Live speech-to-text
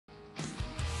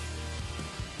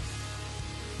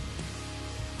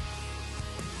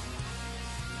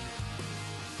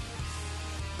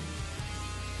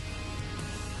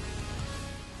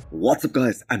What's up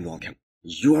guys and welcome.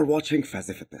 You are watching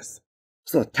Fuzzy Fitness.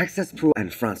 So Texas Pro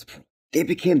and France Pro, they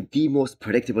became the most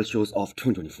predictable shows of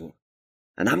 2024.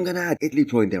 And I'm gonna add Italy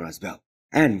Pro in there as well.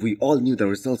 And we all knew the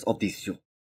results of these shows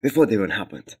before they even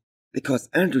happened. Because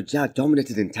Andrew Jack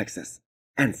dominated in Texas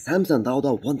and Samson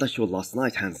Dauda won the show last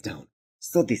night hands down.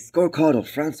 So the scorecard of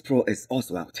France Pro is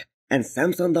also out. And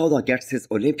Samson Dauda gets his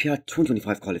Olympia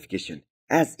 2025 qualification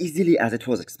as easily as it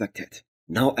was expected.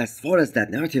 Now as far as that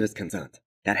narrative is concerned,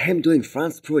 that him doing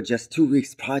France Pro just 2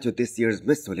 weeks prior to this year's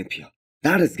Miss Olympia,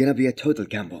 that is gonna be a total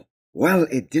gamble. Well,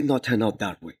 it did not turn out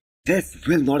that way. This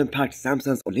will not impact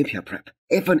Samson's Olympia prep,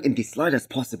 even in the slightest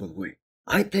possible way.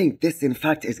 I think this in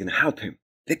fact is gonna help him,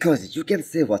 because you can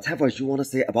say whatever you wanna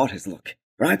say about his look,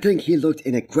 but I think he looked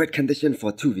in a great condition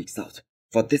for 2 weeks out,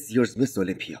 for this year's Miss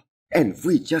Olympia. And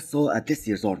we just saw at this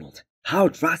year's Arnold, how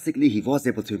drastically he was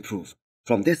able to improve,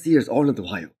 from this year's Arnold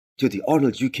Ohio to the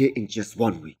Arnold UK in just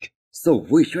 1 week. So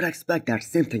we should expect that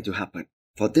same thing to happen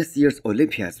for this year's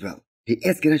Olympia as well. He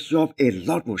is gonna show up a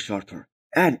lot more sharper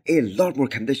and a lot more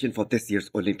conditioned for this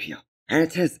year's Olympia. And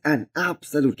it is an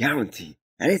absolute guarantee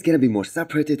that he's gonna be more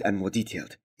separated and more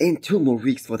detailed in 2 more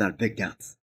weeks for that big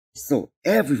dance. So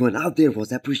everyone out there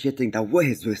was appreciating the way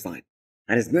his waistline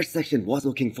and his midsection was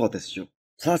looking for this show.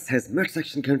 Plus his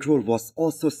midsection control was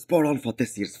also spot on for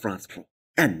this year's France Pro.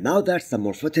 And now that some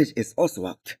more footage is also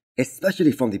out,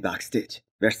 especially from the backstage,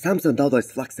 where Samson Dauda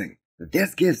is flexing,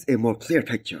 this gives a more clear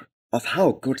picture of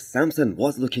how good Samson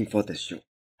was looking for this show.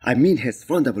 I mean, his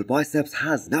front double biceps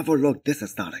has never looked this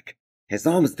aesthetic. His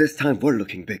arms this time were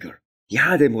looking bigger. He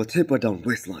had a more tapered down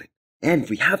waistline. And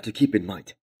we have to keep in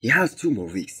mind, he has 2 more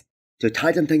weeks to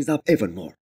tighten things up even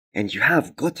more. And you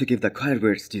have got to give the credit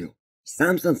where it's due.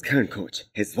 Samson's current coach,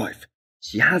 his wife,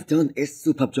 she has done a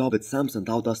superb job with Samson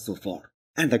Dauda so far.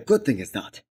 And the good thing is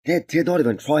that they did not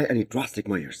even try any drastic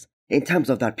measures in terms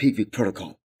of that peak week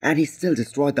protocol, and he still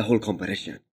destroyed the whole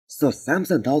competition. So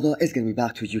Samson Dauda is going to be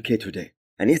back to UK today,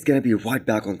 and he's going to be right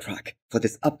back on track for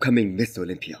this upcoming Miss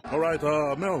Olympia. Alright,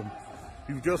 Mel,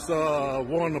 you just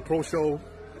won a pro show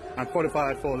and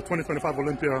qualified for the 2025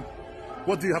 Olympia.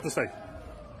 What do you have to say?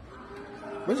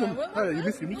 Where's your, hey, you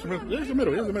missed your middle. Here's the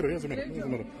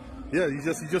middle. Yeah, you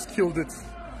just killed it.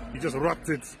 You just rocked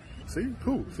it. See?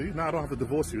 Cool. See? Now I don't have to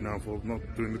divorce you now for not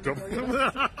doing the job.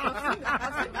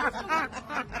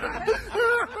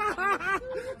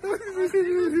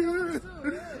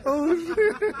 Oh,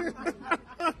 shit.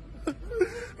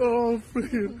 Oh,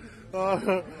 freaking.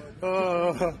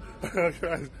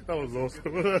 That was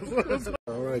awesome.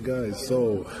 Alright, guys.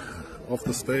 So, off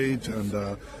the stage,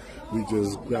 and we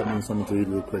just grabbed me something to eat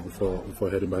real quick before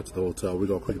heading back to the hotel. We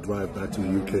got a quick drive back to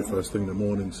the UK first thing in the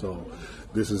morning, so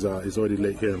this is it's already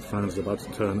late here in France. It's about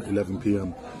to turn 11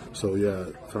 p.m. So yeah,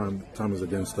 time is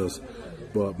against us.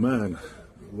 But man,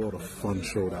 what a fun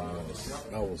show that was.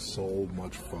 That was so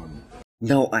much fun.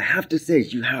 Now I have to say,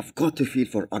 you have got to feel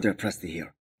for Andre Presti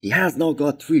here. He has now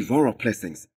got 3 runner-up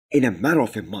placings in a matter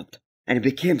of a month, and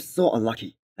he became so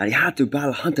unlucky that he had to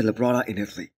battle Hunter Labrada in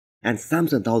Italy and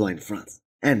Samson Dauda in France.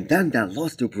 And then that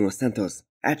loss to Bruno Santos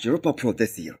at Europa Pro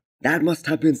this year. That must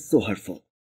have been so hurtful.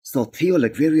 So Theo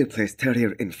Laguerre placed 3rd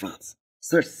here in France.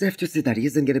 So it's safe to say that he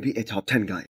isn't going to be a top 10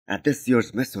 guy at this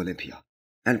year's Miss Olympia.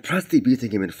 And Presti beating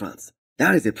him in France,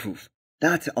 that is a proof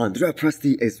that Andrea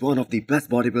Presti is one of the best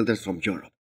bodybuilders from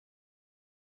Europe.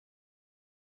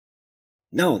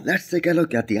 Now let's take a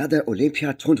look at the other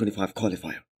Olympia 2025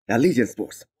 qualifier, the Legion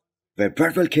Sports, where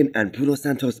Brett Wilkin and Bruno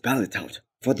Santos battled it out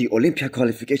for the Olympia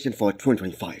qualification for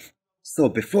 2025. So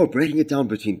before breaking it down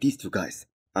between these 2 guys,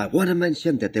 I want to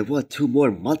mention that there were 2 more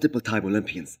multiple-time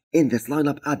Olympians in this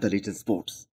lineup at the Legion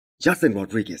Sports, Justin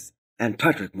Rodriguez and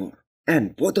Patrick Moore.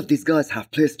 And both of these guys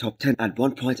have placed top 10 at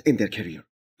one point in their career.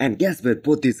 And guess where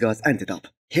both these guys ended up?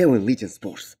 Here in Legion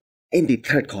Sports, in the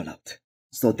 3rd call-out.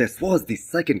 So this was the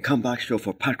 2nd comeback show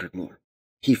for Patrick Moore.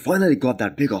 He finally got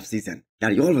that big off season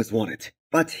that he always wanted,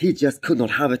 but he just could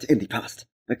not have it in the past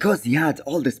because he had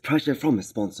all this pressure from his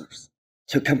sponsors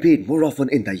to compete more often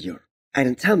in the year. And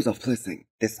in terms of placing,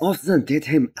 this offseason did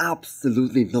him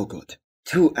absolutely no good.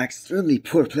 2 extremely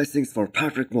poor placings for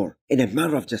Patrick Moore in a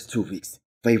matter of just 2 weeks,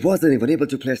 but he wasn't even able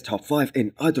to place top 5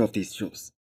 in either of these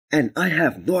shows. And I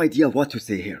have no idea what to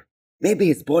say here. Maybe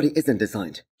his body isn't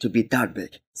designed to be that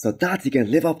big, so that he can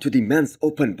live up to the men's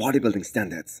open bodybuilding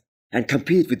standards and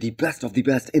compete with the best of the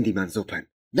best in the men's open.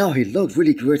 Now he looked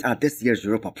really great at this year's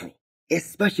Europa Pro,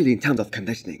 especially in terms of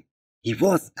conditioning. He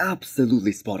was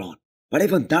absolutely spot on, but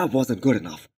even that wasn't good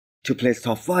enough to place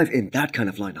top 5 in that kind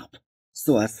of lineup.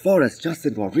 So as far as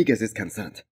Justin Rodriguez is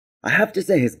concerned, I have to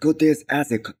say his good days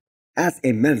as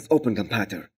a men's open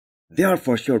competitor, they are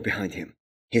for sure behind him.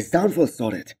 His downfall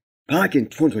started back in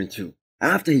 2022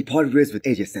 after he parted ways with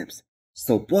AJ Sims.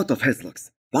 So both of his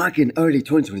looks back in early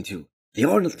 2022, the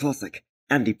Arnold Classic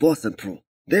and the Boston Pro,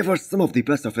 they were some of the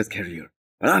best of his career.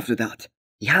 But after that,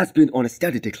 he has been on a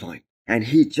steady decline, and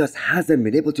he just hasn't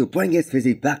been able to bring his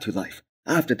physique back to life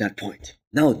after that point.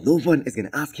 Now no one is gonna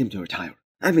ask him to retire.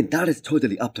 I mean, that is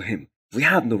totally up to him. We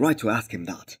have no right to ask him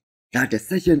that. That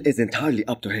decision is entirely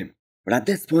up to him. But at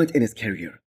this point in his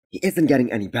career, he isn't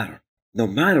getting any better, no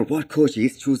matter what coach he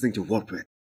is choosing to work with.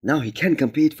 Now he can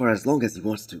compete for as long as he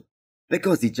wants to,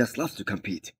 because he just loves to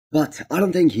compete. But I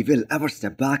don't think he will ever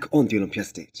step back on the Olympia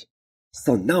stage.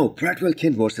 So now Brett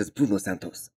Wilkin versus Bruno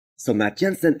Santos. So Matt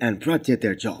Jensen and Brett did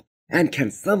their job. And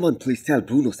can someone please tell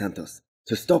Bruno Santos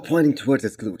to stop pointing towards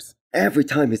his glutes every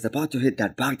time he's about to hit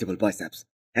that back double biceps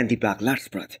and the back lat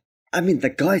spread? I mean, the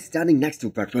guy standing next to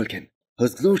Brett Wilkin,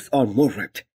 whose glutes are more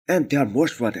ripped and they are more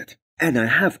shredded. And I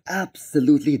have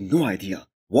absolutely no idea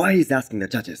why he's asking the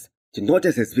judges to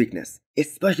notice his weakness,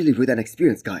 especially with an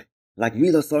experienced guy like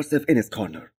Milo Sorsev in his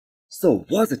corner. So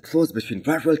was it close between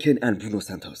Brett Wilkin and Bruno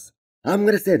Santos? I'm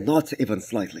gonna say not even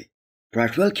slightly.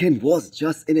 Brett Wilkin was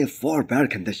just in a far better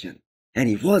condition, and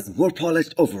he was more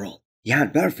polished overall. He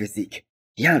had better physique,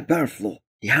 he had better flow,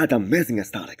 he had amazing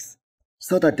aesthetics.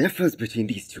 So the difference between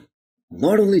these two,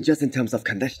 not only just in terms of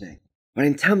conditioning, but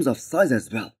in terms of size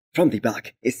as well, from the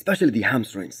back, especially the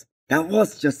hamstrings, that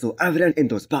was just so evident in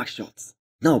those back shots.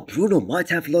 Now Bruno might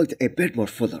have looked a bit more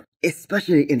fuller,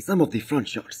 especially in some of the front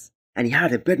shots, and he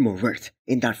had a bit more width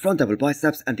in that front double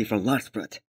biceps and the front lat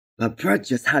spread. But Brett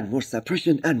just had more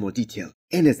separation and more detail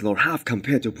in his lower half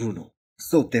compared to Bruno.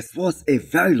 So this was a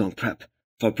very long prep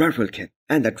for Brett Wilkin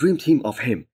and the dream team of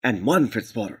him and Martin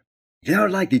Fitzwater. They are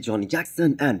like the Johnny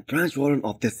Jackson and Branch Warren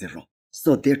of this era.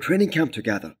 So their training camp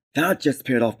together, that just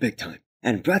paid off big time.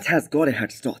 And Brett has got a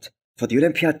head start for the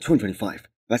Olympiad 2025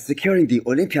 by securing the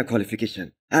Olympia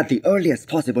qualification at the earliest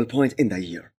possible point in the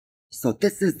year. So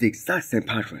this is the exact same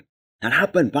pattern that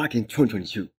happened back in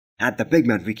 2022 at the Big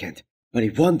Man Weekend, when he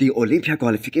won the Olympia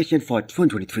qualification for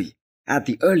 2023 at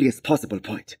the earliest possible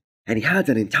point, and he had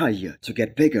an entire year to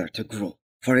get bigger to grow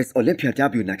for his Olympia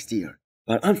debut next year.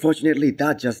 But unfortunately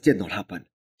that just did not happen.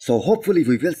 So hopefully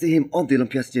we will see him on the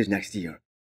Olympia stage next year,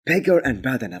 bigger and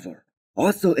better than ever.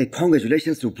 Also a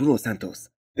congratulations to Bruno Santos,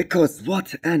 because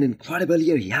what an incredible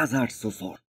year he has had so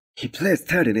far. He placed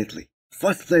third in Italy,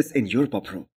 first place in Europa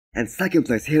Pro, and second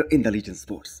place here in the Legion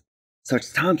Sports. So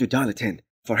it's time to dial it in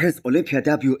for his Olympia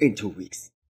debut in 2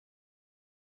 weeks.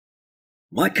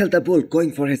 Michael the Bull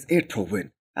going for his 8th pro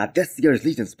win at this year's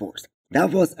Legion Sports.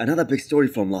 That was another big story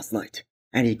from last night,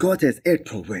 and he got his 8th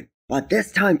pro win, but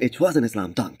this time it wasn't a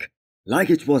slam dunk like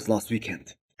it was last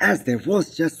weekend, as there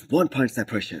was just 1 point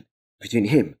separation between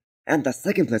him and the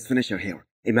second place finisher here,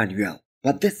 Emmanuel.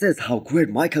 But this is how great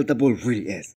Michael the Bull really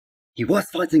is. He was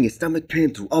fighting his stomach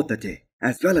pain throughout the day,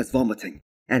 as well as vomiting,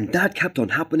 and that kept on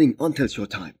happening until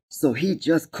showtime, so he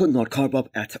just could not carb up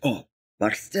at all.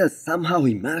 But still somehow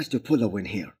he managed to pull a win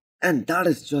here, and that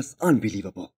is just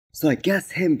unbelievable. So I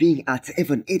guess him being at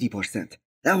even 80%,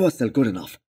 that was still good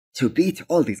enough to beat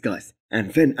all these guys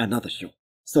and win another show.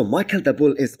 So Michael the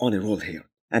Bull is on a roll here,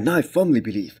 and I firmly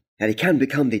believe that he can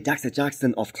become the Dexter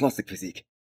Jackson of classic physique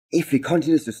if he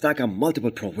continues to stack up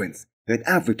multiple pro wins with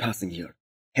every passing year.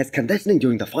 His conditioning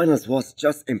during the finals was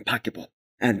just impeccable,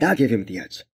 and that gave him the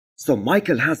edge. So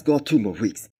Michael has got 2 more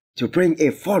weeks to bring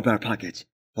a far better package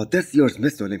for this year's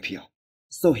Mr. Olympia.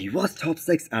 So he was top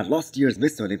 6 at last year's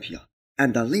Mr. Olympia,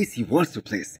 and the least he wants to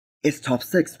place is top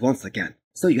 6 once again.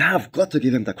 So you have got to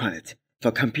give him the credit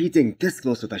for competing this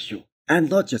close to the show, and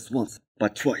not just once,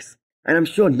 but twice. And I'm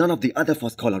sure none of the other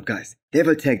first call-out guys, they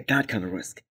will take that kind of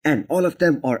risk, and all of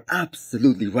them are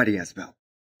absolutely ready as well.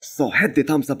 So hit the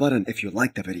thumbs up button if you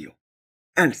liked the video,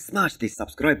 and smash the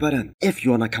subscribe button if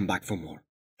you wanna come back for more.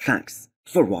 Thanks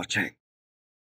for watching.